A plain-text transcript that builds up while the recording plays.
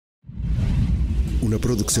una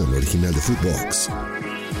producción original de Footbox.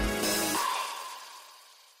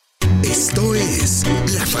 Esto es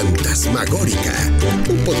La Fantasmagórica,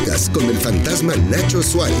 un podcast con el fantasma Nacho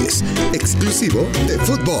Suárez, exclusivo de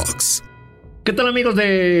Footbox. ¿Qué tal, amigos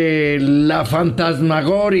de La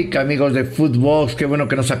Fantasmagórica, amigos de Footbox? Qué bueno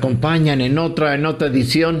que nos acompañan en otra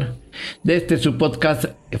edición de su podcast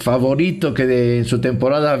favorito, que en su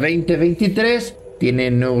temporada 2023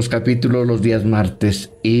 tiene nuevos capítulos los días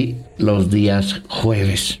martes y los días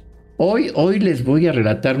jueves. Hoy les voy a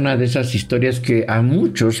relatar una de esas historias que a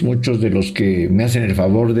muchos de los que me hacen el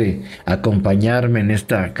favor de acompañarme en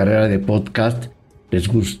esta carrera de podcast les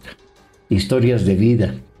gusta. Historias de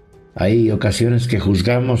vida. Hay ocasiones que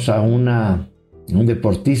juzgamos a un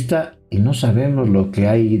deportista y no sabemos lo que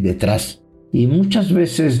hay detrás. Y muchas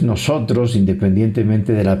veces nosotros,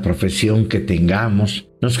 independientemente de la profesión que tengamos,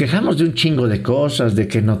 nos quejamos de un chingo de cosas, de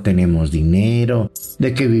que no tenemos dinero,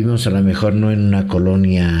 de que vivimos a lo mejor no en una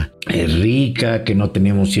colonia rica, que no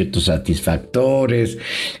tenemos ciertos satisfactores,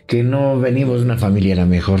 que no venimos de una familia a lo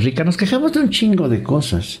mejor rica. Nos quejamos de un chingo de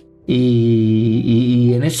cosas.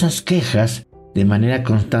 Y en esas quejas, de manera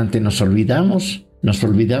constante, nos olvidamos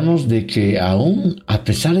de que aún a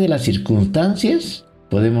pesar de las circunstancias,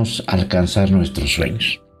 podemos alcanzar nuestros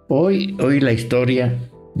sueños. Hoy la historia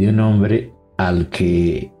de un hombre al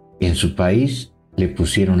que en su país le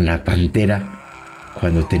pusieron la pantera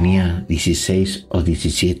cuando tenía 16 o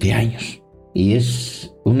 17 años. Y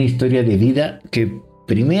es una historia de vida que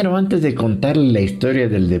primero, antes de contarle la historia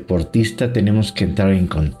del deportista, tenemos que entrar en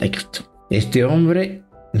contexto. Este hombre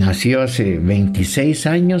nació hace 26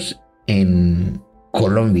 años en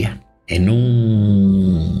Colombia, en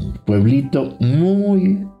un pueblito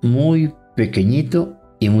muy pequeñito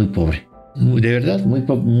y muy pobre. De verdad,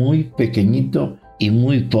 muy pequeñito y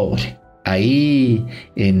muy pobre. Ahí,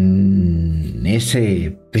 en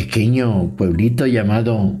ese pequeño pueblito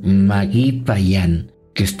llamado Maguipayán,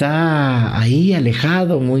 que está ahí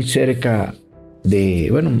alejado, muy cerca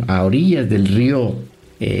a orillas del río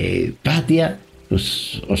Patia,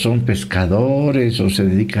 pues o son pescadores o se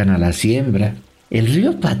dedican a la siembra. El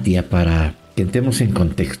río Patia, para que entremos en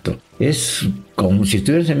contexto, es como si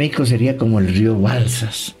estuvieras en México, sería como el río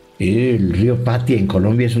Balsas. El río Patia en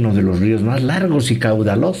Colombia es uno de los ríos más largos y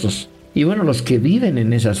caudalosos. Y bueno, los que viven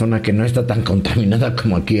en esa zona que no está tan contaminada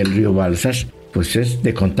como aquí el río Balsas, pues es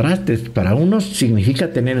de contrastes. Para unos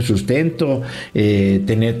significa tener sustento,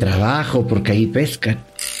 tener trabajo, porque ahí pescan.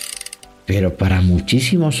 Pero para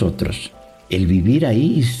muchísimos otros, el vivir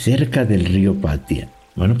ahí cerca del río Patia,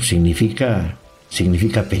 bueno, pues significa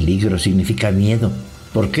peligro, significa miedo.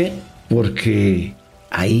 ¿Por qué? Porque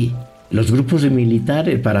ahí los grupos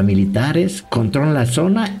de paramilitares controlan la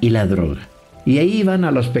zona y la droga. Y ahí van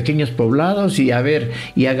a los pequeños poblados y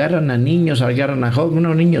agarran a niños, agarran a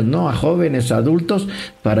jóvenes, a jóvenes, adultos,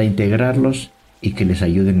 para integrarlos y que les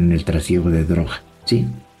ayuden en el trasiego de droga, ¿sí?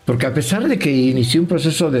 Porque a pesar de que inició un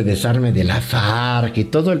proceso de desarme de la FARC y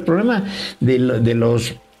todo el problema de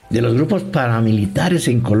los grupos paramilitares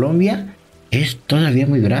en Colombia, es todavía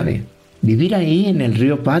muy grave. Vivir ahí en el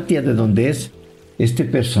río Patia, de donde es este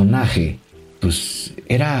personaje, pues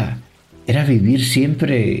era vivir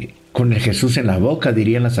siempre con el Jesús en la boca,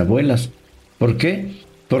 dirían las abuelas. ¿Por qué?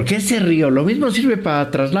 Porque ese río lo mismo sirve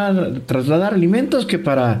para trasladar alimentos que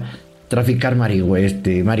para traficar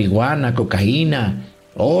marihuana, cocaína,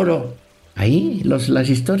 oro. Ahí las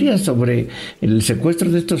historias sobre el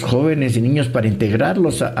secuestro de estos jóvenes y niños para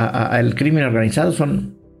integrarlos al crimen organizado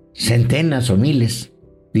son centenas o miles.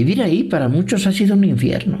 Vivir ahí para muchos ha sido un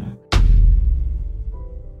infierno.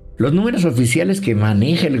 Los números oficiales que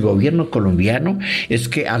maneja el gobierno colombiano es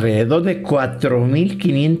que alrededor de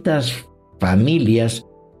 4.500 familias,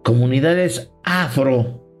 comunidades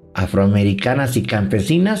afroamericanas y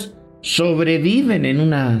campesinas sobreviven en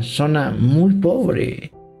una zona muy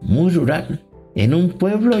pobre, muy rural, en un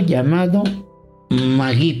pueblo llamado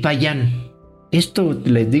Maguipayán. Esto,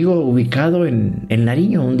 les digo, ubicado en El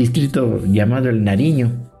Nariño, un distrito llamado El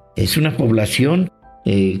Nariño. Es una población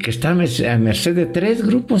que está a merced de 3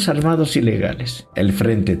 grupos armados ilegales. El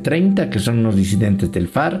Frente 30, que son los disidentes del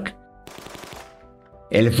FARC.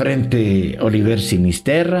 El Frente Oliver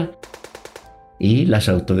Sinisterra. Y las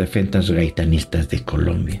autodefensas gaitanistas de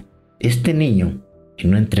Colombia. Este niño, en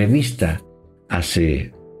una entrevista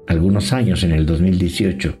hace algunos años, en el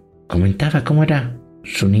 2018, comentaba cómo era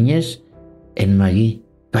su niñez en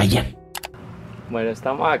Maguipayán. Bueno,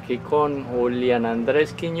 estamos aquí con Julián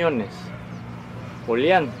Andrés Quiñones.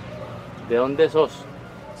 Julián, ¿de dónde sos?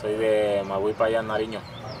 Soy de Maguipayán, Nariño.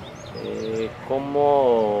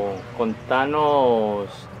 Contanos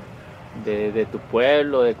de tu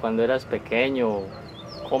pueblo, de cuando eras pequeño,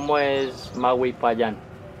 ¿Cómo es Maguipayán?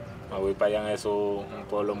 Maguipayán es un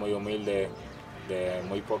pueblo muy humilde, de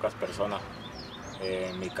muy pocas personas.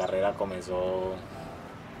 Mi carrera comenzó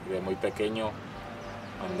de muy pequeño,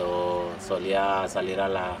 cuando solía salir a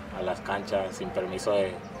las canchas sin permiso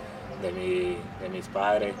de mis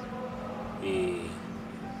padres y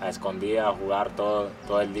a escondidas a jugar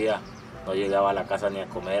todo el día. No llegaba a la casa ni a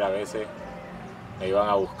comer a veces. Me iban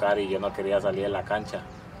a buscar y yo no quería salir de la cancha.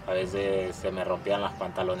 A veces se me rompían las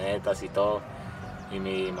pantalonetas y todo, y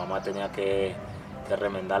mi mamá tenía que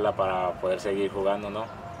remendarla para poder seguir jugando, ¿no?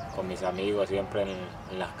 Con mis amigos siempre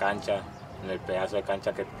en las canchas, en el pedazo de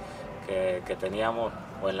cancha que teníamos,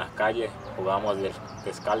 o en las calles, jugábamos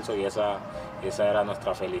descalzo y esa era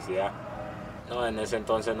nuestra felicidad. No, en ese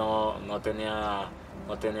entonces no tenía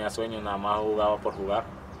sueño, nada más jugaba por jugar,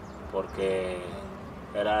 porque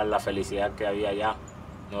era la felicidad que había allá.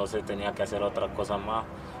 No se tenía que hacer otras cosas más,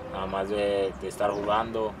 nada más de estar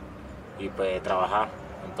jugando y pues trabajar.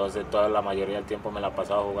 Entonces toda la mayoría del tiempo me la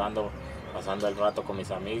pasaba jugando, pasando el rato con mis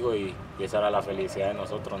amigos, y esa era la felicidad de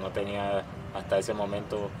nosotros. No tenía hasta ese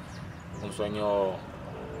momento un sueño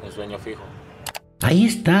fijo. Ahí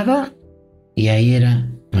estaba y ahí era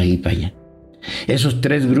Maguipayán. Esos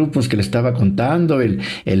tres grupos que le estaba contando,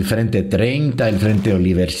 el Frente 30, el Frente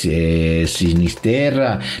Oliver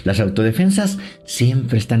Sinisterra, las autodefensas,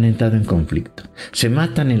 siempre están entrando en conflicto. Se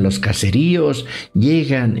matan en los caseríos,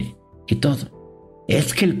 llegan y todo.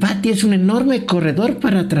 Es que el patio es un enorme corredor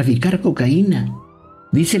para traficar cocaína.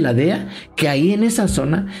 Dice la DEA que ahí en esa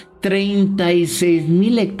zona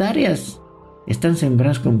 36,000 hectáreas están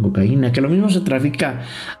sembradas con cocaína, que lo mismo se trafica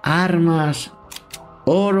armas,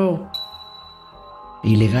 oro,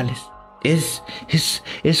 ilegales.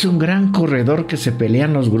 Es un gran corredor que se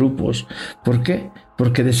pelean los grupos. ¿Por qué?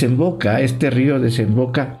 Porque este río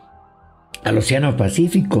desemboca al Océano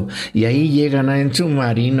Pacífico, y ahí llegan en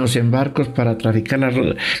submarinos, en barcos para traficar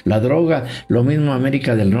la droga. Lo mismo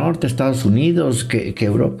América del Norte, Estados Unidos que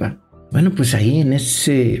Europa. Bueno, pues ahí en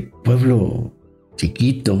ese pueblo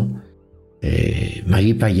chiquito,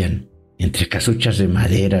 Maguipayán, entre casuchas de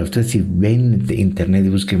madera, usted si ven en internet y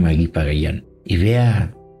busque Maguipayán y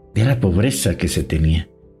vea la pobreza que se tenía.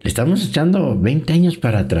 Le estamos echando 20 años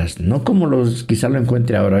para atrás, no como quizá lo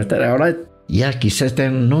encuentre ahora. Ahora ya quizás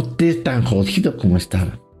no esté tan jodido como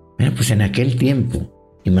estaba. Bueno, pues en aquel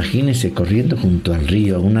tiempo, imagínese corriendo junto al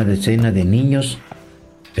río, una decena de niños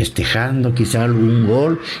festejando quizá algún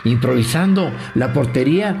gol, improvisando la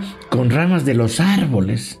portería con ramas de los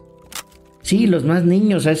árboles. Sí, los más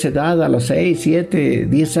niños a esa edad, a los 6, 7,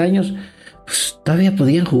 10 años, pues todavía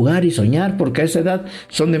podían jugar y soñar, porque a esa edad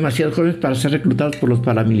son demasiado jóvenes para ser reclutados por los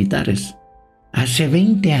paramilitares. Hace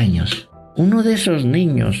 20 años, uno de esos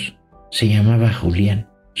niños se llamaba Julián,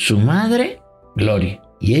 su madre Gloria,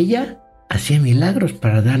 y ella hacía milagros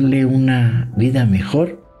para darle una vida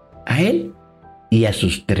mejor a él y a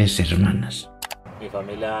sus 3 hermanas. Mi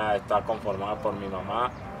familia está conformada por mi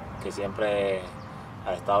mamá, que siempre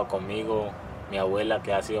ha estado conmigo, mi abuela,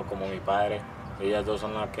 que ha sido como mi padre. Ellas dos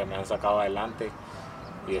son las que me han sacado adelante,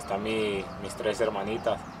 y están mis 3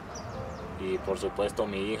 hermanitas, y por supuesto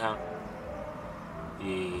mi hija,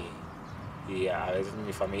 y a veces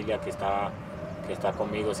mi familia que está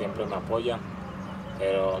conmigo siempre me apoya,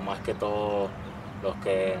 pero más que todo los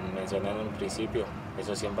que mencioné en un principio,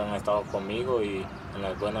 esos siempre han estado conmigo, y en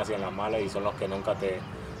las buenas y en las malas, y son los que nunca te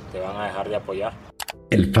van a dejar de apoyar.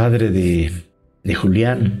 El padre de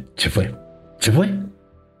Julián se fue,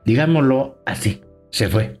 digámoslo así, se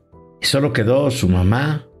fue. Y solo quedó su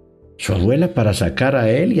mamá, su abuela, para sacar a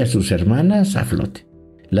él y a sus hermanas a flote.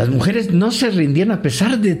 Las mujeres no se rindían a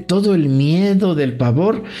pesar de todo el miedo, del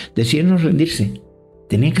pavor, decidieron rendirse.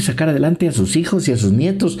 Tenían que sacar adelante a sus hijos y a sus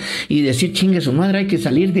nietos y decir, chingue su madre, hay que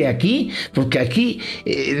salir de aquí, porque aquí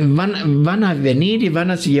van a venir y van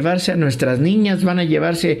a llevarse a nuestras niñas, van a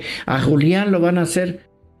llevarse a Julián, lo van a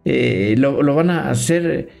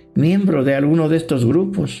hacer miembro de alguno de estos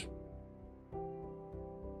grupos.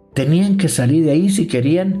 Tenían que salir de ahí si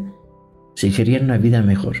querían una vida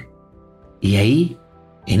mejor. Y ahí,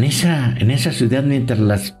 en esa ciudad, mientras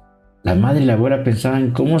la madre y la abuela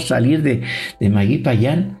pensaban cómo salir de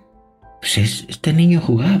Maguipayán, pues este niño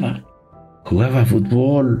jugaba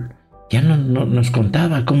fútbol, ya nos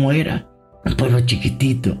contaba cómo era, un pueblo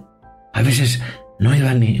chiquitito. A veces no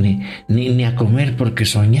iba ni a comer porque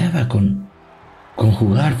soñaba con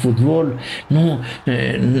jugar fútbol.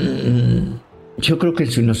 Yo creo que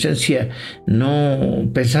en su inocencia no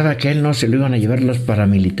pensaba que a él no se lo iban a llevar los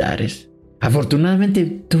paramilitares. Afortunadamente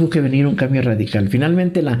tuvo que venir un cambio radical.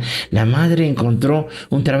 Finalmente la madre encontró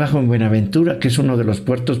un trabajo en Buenaventura, que es uno de los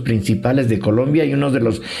puertos principales de Colombia y uno de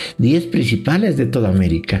los 10 principales de toda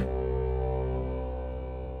América.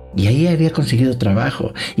 Y ahí había conseguido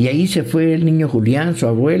trabajo. Y ahí se fue el niño Julián, su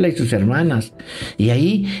abuela y sus hermanas. Y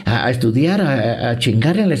ahí a estudiar, a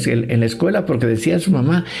chingar en la escuela, porque decía su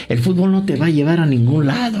mamá, el fútbol no te va a llevar a ningún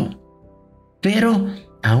lado. Pero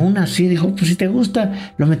aún así dijo, pues si te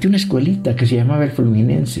gusta, lo metí en una escuelita que se llamaba el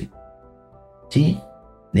Fluminense. Sí,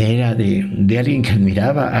 era de alguien que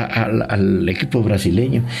admiraba al equipo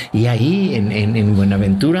brasileño. Y ahí en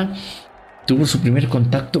Buenaventura tuvo su primer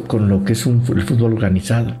contacto con lo que es el fútbol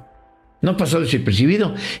organizado. No pasó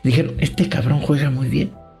desapercibido. Dijeron, este cabrón juega muy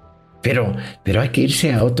bien. Pero hay que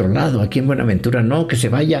irse a otro lado. Aquí en Buenaventura no, que se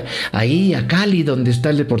vaya ahí a Cali, donde está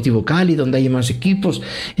el Deportivo Cali, donde hay más equipos.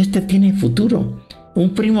 Este tiene futuro.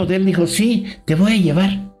 Un primo de él dijo, sí, te voy a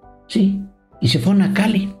llevar. Sí, y se fueron a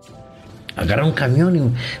Cali. Agarraron un camión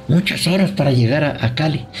y muchas horas para llegar a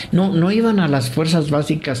Cali. No iban a las fuerzas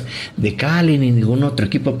básicas de Cali ni ningún otro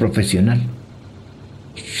equipo profesional.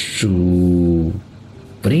 Su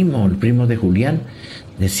primo, el primo de Julián,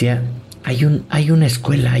 decía, hay una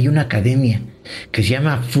escuela, hay una academia que se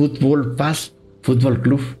llama Fútbol Paz, Fútbol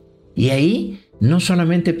Club. Y ahí no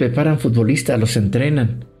solamente preparan futbolistas, los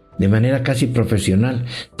entrenan de manera casi profesional.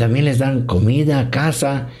 También les dan comida,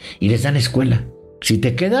 casa y les dan escuela. Si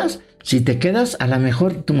te quedas, a lo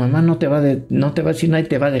mejor tu mamá no te va a decir nada y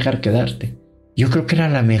te va a dejar quedarte. Yo creo que era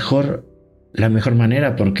la mejor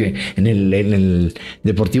manera, porque en el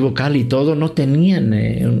Deportivo Cali y todo no tenían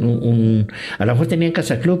a lo mejor tenían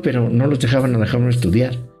casa club, pero no los dejaban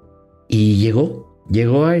estudiar. Y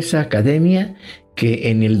llegó a esa academia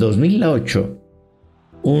que en el 2008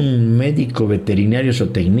 un médico veterinario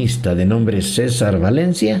zootecnista de nombre César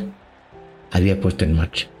Valencia había puesto en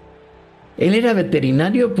marcha. Él era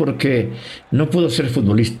veterinario porque no pudo ser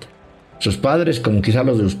futbolista. Sus padres, como quizá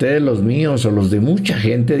los de ustedes, los míos o los de mucha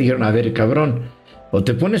gente, dijeron, a ver, cabrón, o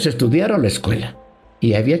te pones a estudiar o la escuela.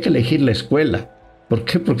 Y había que elegir la escuela. ¿Por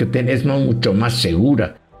qué? Porque es mucho más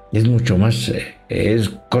segura, es mucho más,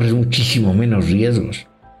 corres muchísimo menos riesgos.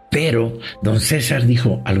 Pero don César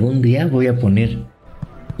dijo, algún día voy a poner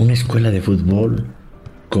una escuela de fútbol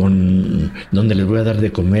donde les voy a dar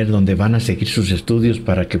de comer, donde van a seguir sus estudios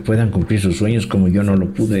para que puedan cumplir sus sueños como yo no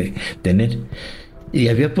lo pude tener. Y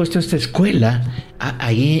había puesto esta escuela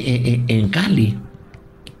ahí en Cali.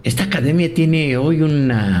 Esta academia tiene hoy un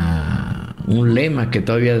lema que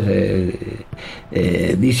todavía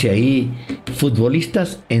dice ahí,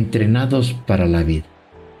 futbolistas entrenados para la vida.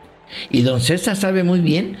 Y don César sabe muy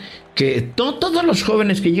bien que todos los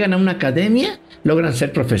jóvenes que llegan a una academia logran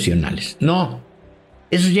ser profesionales. No,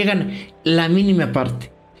 esos llegan la mínima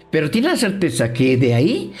parte. Pero tiene la certeza que de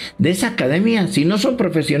ahí, de esa academia, si no son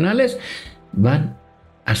profesionales, van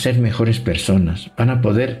a ser mejores personas, van a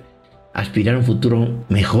poder aspirar a un futuro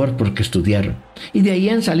mejor porque estudiaron. Y de ahí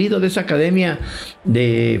han salido, de esa academia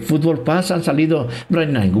de Fútbol Paz, han salido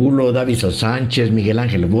Brian Angulo, Davison Sánchez, Miguel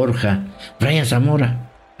Ángel Borja, Brian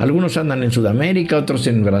Zamora. Algunos andan en Sudamérica, otros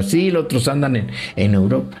en Brasil, otros andan en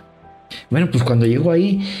Europa. Bueno, pues cuando llegó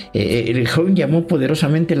ahí, el joven llamó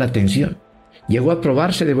poderosamente la atención. Llegó a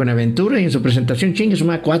probarse de Buenaventura y en su presentación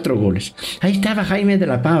sumaba 4 goles. Ahí estaba Jaime de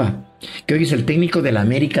la Pava, que hoy es el técnico de la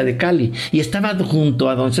América de Cali, y estaba junto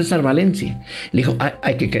a don César Valencia. Le dijo,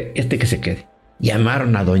 hay que se quede.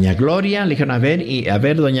 Llamaron a doña Gloria, le dijeron, a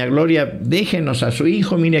ver, doña Gloria, déjenos a su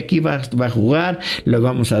hijo, mire, aquí va a jugar, le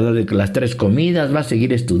vamos a dar las 3 comidas, va a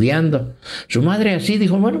seguir estudiando. Su madre así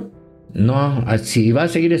dijo, bueno, no, si va a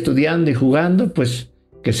seguir estudiando y jugando, pues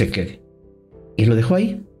que se quede. Y lo dejó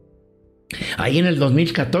ahí. Ahí en el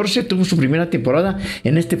 2014 tuvo su primera temporada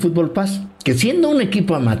en este Fútbol Paz, que siendo un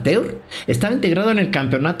equipo amateur, estaba integrado en el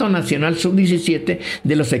Campeonato Nacional Sub-17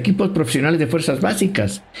 de los equipos profesionales de fuerzas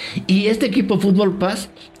básicas. Y este equipo Fútbol Paz,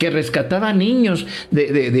 que rescataba niños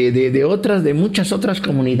de muchas otras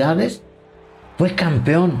comunidades, fue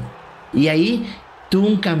campeón. Y ahí tuvo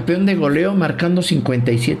un campeón de goleo marcando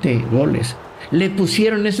 57 goles. Le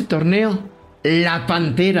pusieron ese torneo La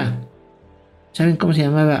Pantera. ¿Saben cómo se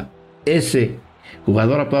llamaba ese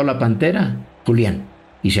jugador apodado La Pantera? Julián,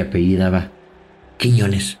 y se apellidaba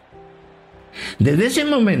Quiñones. Desde ese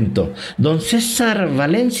momento, don César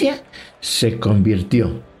Valencia se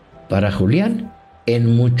convirtió para Julián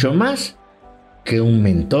en mucho más que un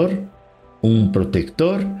mentor, un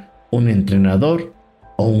protector, un entrenador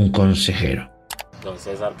o un consejero. Don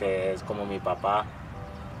César, que es como mi papá,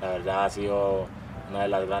 la verdad ha sido una de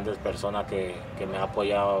las grandes personas que me ha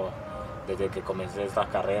apoyado desde que comencé esta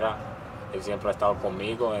carrera. Él siempre ha estado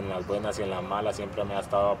conmigo en las buenas y en las malas, siempre me ha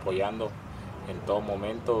estado apoyando. en todo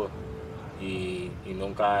momento y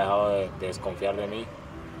nunca ha dejado de desconfiar de mí,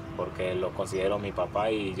 porque lo considero mi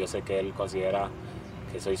papá y yo sé que él considera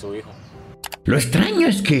que soy su hijo. Lo extraño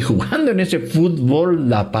es que jugando en ese fútbol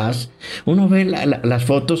La Paz, uno ve las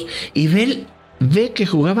fotos y ve que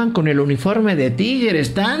jugaban con el uniforme de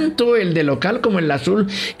Tigres, tanto el de local como el azul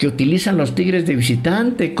que utilizan los Tigres de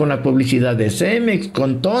visitante, con la publicidad de Cemex,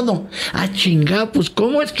 con todo. Chingá, pues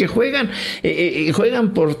 ¿cómo es que juegan?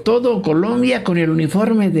 Juegan por todo Colombia con el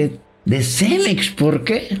uniforme de Cemex. ¿Por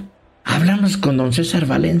qué? Hablamos con don César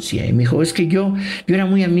Valencia y me dijo, es que yo era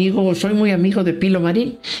soy muy amigo de Pilo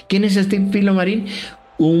Marín. ¿Quién es este Pilo Marín?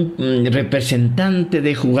 Un representante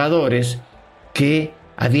de jugadores que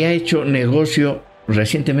había hecho negocio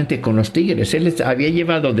recientemente con los Tigres. Él había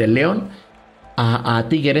llevado de León a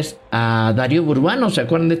Tigres a Darío Burbano. ¿Se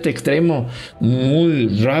acuerdan de este extremo muy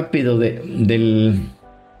rápido de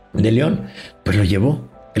León? Pues lo llevó.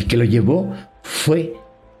 El que lo llevó fue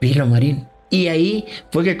Pilo Marín. Y ahí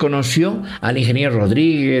fue que conoció al ingeniero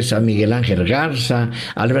Rodríguez, a Miguel Ángel Garza,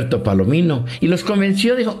 a Alberto Palomino, y los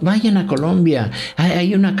convenció, dijo, vayan a Colombia,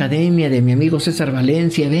 hay una academia de mi amigo César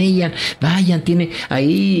Valencia, vayan, tiene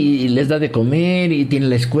ahí, les da de comer, y tiene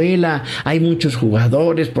la escuela, hay muchos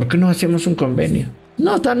jugadores, ¿por qué no hacemos un convenio?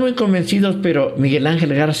 No, están muy convencidos, pero Miguel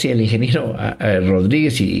Ángel Garza y el ingeniero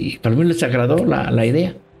Rodríguez y Palomino les agradó la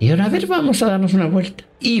idea. Y ahora, a ver, vamos a darnos una vuelta.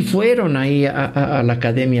 Y fueron ahí a la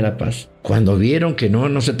Academia La Paz. Cuando vieron que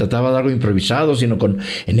no se trataba de algo improvisado, sino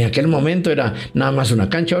en aquel momento era nada más una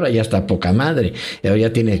cancha, ahora ya está poca madre. Ahora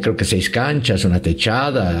ya tiene, creo que 6 canchas, una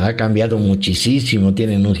techada, ha cambiado muchísimo,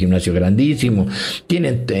 tienen un gimnasio grandísimo,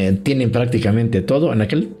 tienen prácticamente todo. En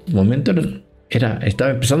aquel momento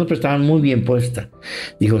estaba empezando, pero estaba muy bien puesta.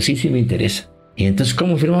 Dijo, sí me interesa. Y entonces,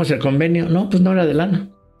 ¿cómo firmamos el convenio? No, pues no era de lana.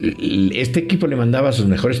 Este equipo le mandaba a sus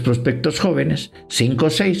mejores prospectos jóvenes, 5 o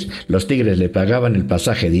 6. Los Tigres le pagaban el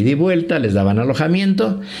pasaje de ida y vuelta, les daban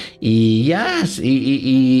alojamiento y ya.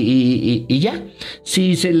 Y ya.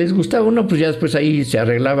 Si se les gustaba uno, pues ya después ahí se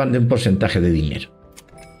arreglaban de un porcentaje de dinero.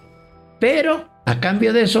 Pero a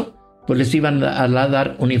cambio de eso, pues les iban a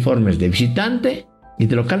dar uniformes de visitante y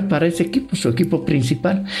de local para ese equipo, su equipo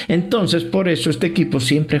principal. Entonces, por eso este equipo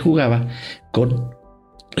siempre jugaba con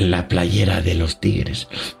la playera de los Tigres.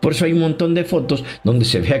 Por eso hay un montón de fotos donde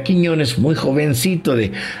se ve a Quiñones muy jovencito,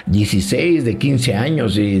 de 16, de 15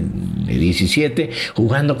 años y de 17,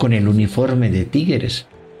 jugando con el uniforme de Tigres.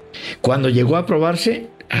 Cuando llegó a probarse,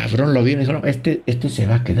 Abrón lo vio y dijo, no, este se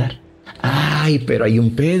va a quedar. Pero hay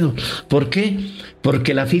un pedo. ¿Por qué?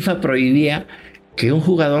 Porque la FIFA prohibía que un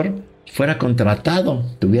jugador fuera contratado,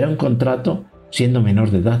 tuviera un contrato siendo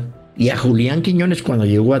menor de edad. Y a Julián Quiñones, cuando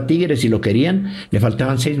llegó a Tigres y lo querían, le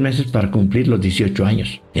faltaban 6 meses para cumplir los 18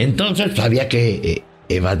 años. Entonces había que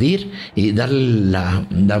evadir y darle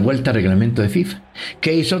la vuelta al reglamento de FIFA.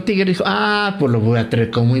 ¿Qué hizo Tigres? Dijo, pues lo voy a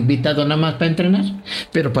traer como invitado nada más para entrenar.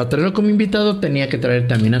 Pero para traerlo como invitado tenía que traer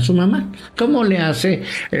también a su mamá. ¿Cómo le hace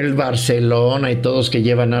el Barcelona y todos que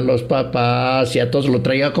llevan a los papás y a todos lo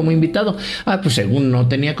traía como invitado? Pues según no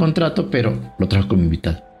tenía contrato, pero lo trajo como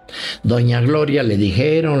invitado. Doña Gloria le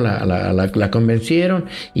dijeron, la convencieron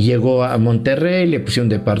y llegó a Monterrey, le pusieron un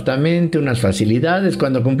departamento, unas facilidades.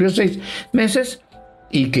 Cuando cumplió 6 meses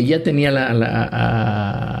y que ya tenía la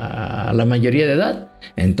mayoría de edad,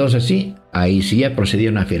 entonces ahí sí ya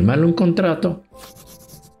procedieron a firmarle un contrato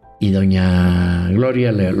y doña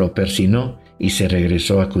Gloria lo persinó y se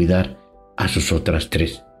regresó a cuidar a sus otras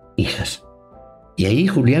 3 hijas. Y ahí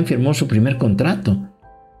Julián firmó su primer contrato.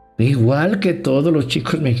 Igual que todos los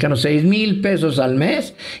chicos mexicanos, 6,000 pesos al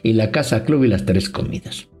mes y la casa club y las 3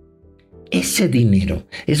 comidas. Ese dinero,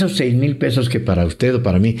 esos 6,000 pesos que para usted o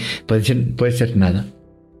para mí puede ser nada,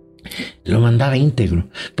 lo mandaba íntegro.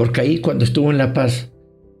 Porque ahí cuando estuvo en La Paz,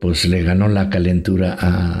 pues le ganó la calentura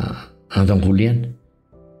a don Julián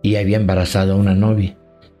y había embarazado a una novia.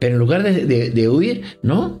 Pero en lugar de huir,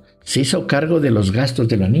 no, se hizo cargo de los gastos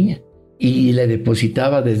de la niña. Y le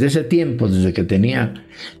depositaba desde ese tiempo, desde que tenía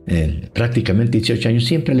prácticamente 18 años,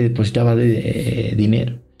 siempre le depositaba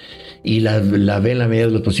dinero. Y la ve en la medida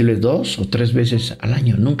de lo posible 2 o 3 veces al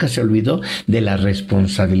año. Nunca se olvidó de la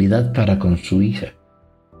responsabilidad para con su hija.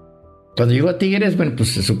 Cuando llegó a Tigres,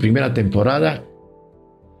 pues su primera temporada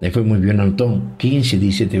le fue muy bien, anotó 15,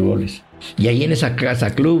 17 goles. Y ahí en esa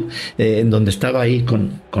casa club, en donde estaba ahí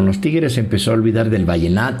con los Tigres, empezó a olvidar del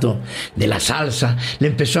vallenato, de la salsa, le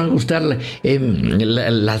empezó a gustar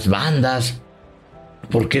las bandas,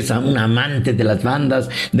 porque es un amante de las bandas,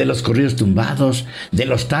 de los corridos tumbados, de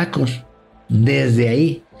los tacos. Desde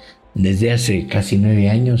ahí, desde hace casi 9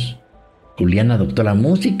 años, Julián adoptó la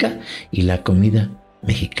música y la comida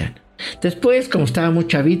mexicana. Después, como estaba muy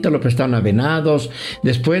chavito, lo prestaron a Venados.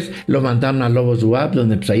 Después lo mandaron a Lobos UAP,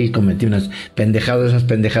 donde pues ahí cometió unas pendejadas, esas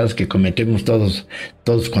pendejadas que cometemos todos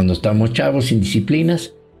cuando estábamos chavos, sin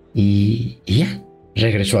disciplinas. Y ya,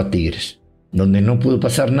 regresó a Tigres, donde no pudo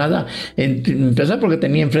pasar nada. Empezar porque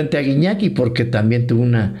tenía enfrente a Guiñac y porque también tuvo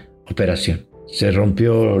una operación. Se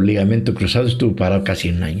rompió ligamento cruzado, estuvo parado casi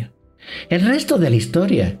un año. El resto de la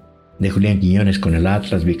historia de Julián Quiñones con el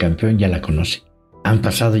Atlas, bicampeón, ya la conoce. Han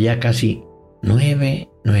pasado ya casi 9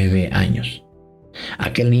 años.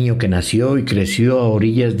 Aquel niño que nació y creció a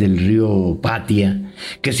orillas del río Patia,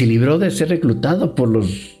 que se libró de ser reclutado por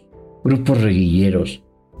los grupos reguilleros,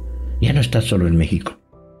 ya no está solo en México.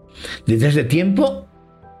 Desde ese tiempo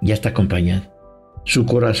ya está acompañado. Su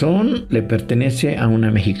corazón le pertenece a una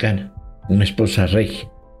mexicana, una esposa regia,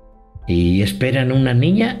 y esperan una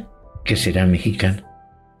niña que será mexicana.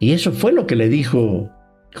 Y eso fue lo que le dijo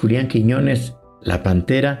Julián Quiñones, la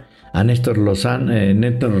Pantera, a Néstor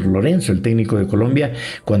Lorenzo, el técnico de Colombia,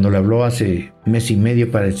 cuando le habló hace mes y medio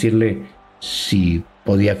para decirle si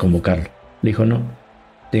podía convocarlo. Le dijo: no,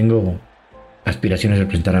 tengo aspiraciones de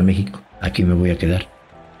representar a México, aquí me voy a quedar.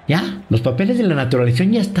 Ya, los papeles de la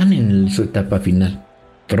naturalización ya están en su etapa final.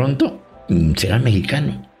 Pronto será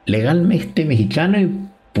mexicano, legalmente mexicano, y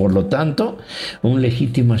por lo tanto un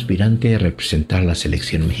legítimo aspirante a representar a la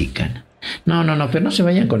selección mexicana. No, pero no se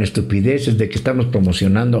vayan con estupideces de que estamos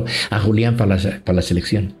promocionando a Julián para la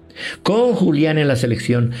selección. Con Julián en la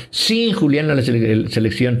selección, sin Julián en la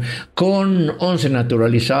selección, con 11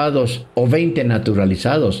 naturalizados o 20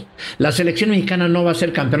 naturalizados, la selección mexicana no va a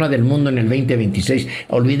ser campeona del mundo en el 2026.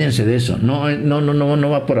 Olvídense de eso. No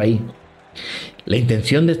va por ahí. La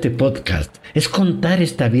intención de este podcast es contar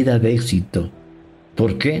esta vida de éxito.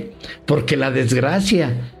 ¿Por qué? Porque la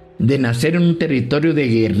desgracia de nacer en un territorio de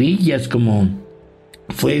guerrillas como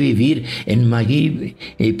fue vivir en Maguib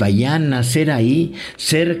y Payán, nacer ahí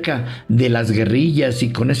cerca de las guerrillas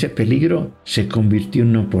y con ese peligro, se convirtió en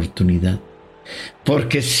una oportunidad.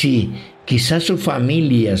 Porque si quizás su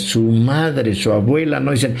familia, su madre, su abuela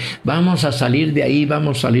no dicen: vamos a salir de ahí,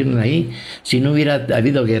 si no hubiera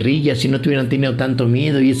habido guerrillas, si no tuvieran tenido tanto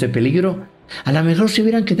miedo y ese peligro, a lo mejor se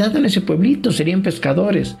hubieran quedado en ese pueblito, serían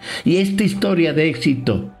pescadores. Y esta historia de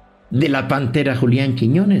éxito de la Pantera Julián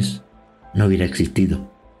Quiñones no hubiera existido.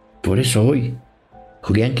 Por eso hoy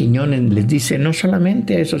Julián Quiñones les dice no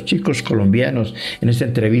solamente a esos chicos colombianos en esta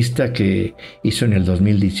entrevista que hizo en el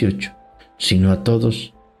 2018, sino a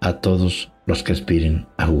todos los que aspiren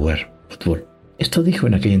a jugar fútbol. Esto dijo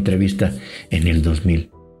en aquella entrevista en el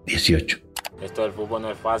 2018. Esto del fútbol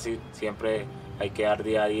no es fácil, siempre hay que dar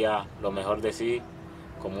día a día lo mejor de sí,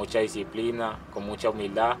 con mucha disciplina, con mucha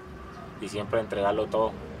humildad y siempre entregarlo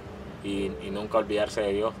todo y nunca olvidarse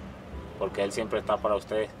de Dios, porque Él siempre está para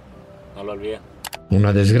ustedes, no lo olviden.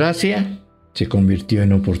 Una desgracia se convirtió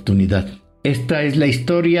en oportunidad. Esta es la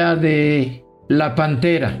historia de la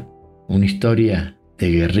Pantera, una historia de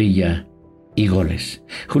guerrilla y goles.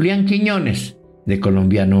 Julián Quiñones, de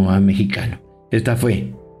colombiano a mexicano. Esta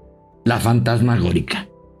fue La Fantasmagórica.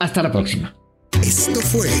 Hasta la próxima. Esto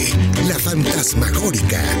fue La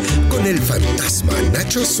Fantasmagórica con el fantasma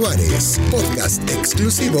Nacho Suárez, podcast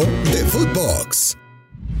exclusivo de Footbox.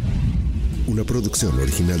 Una producción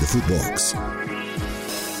original de Footbox.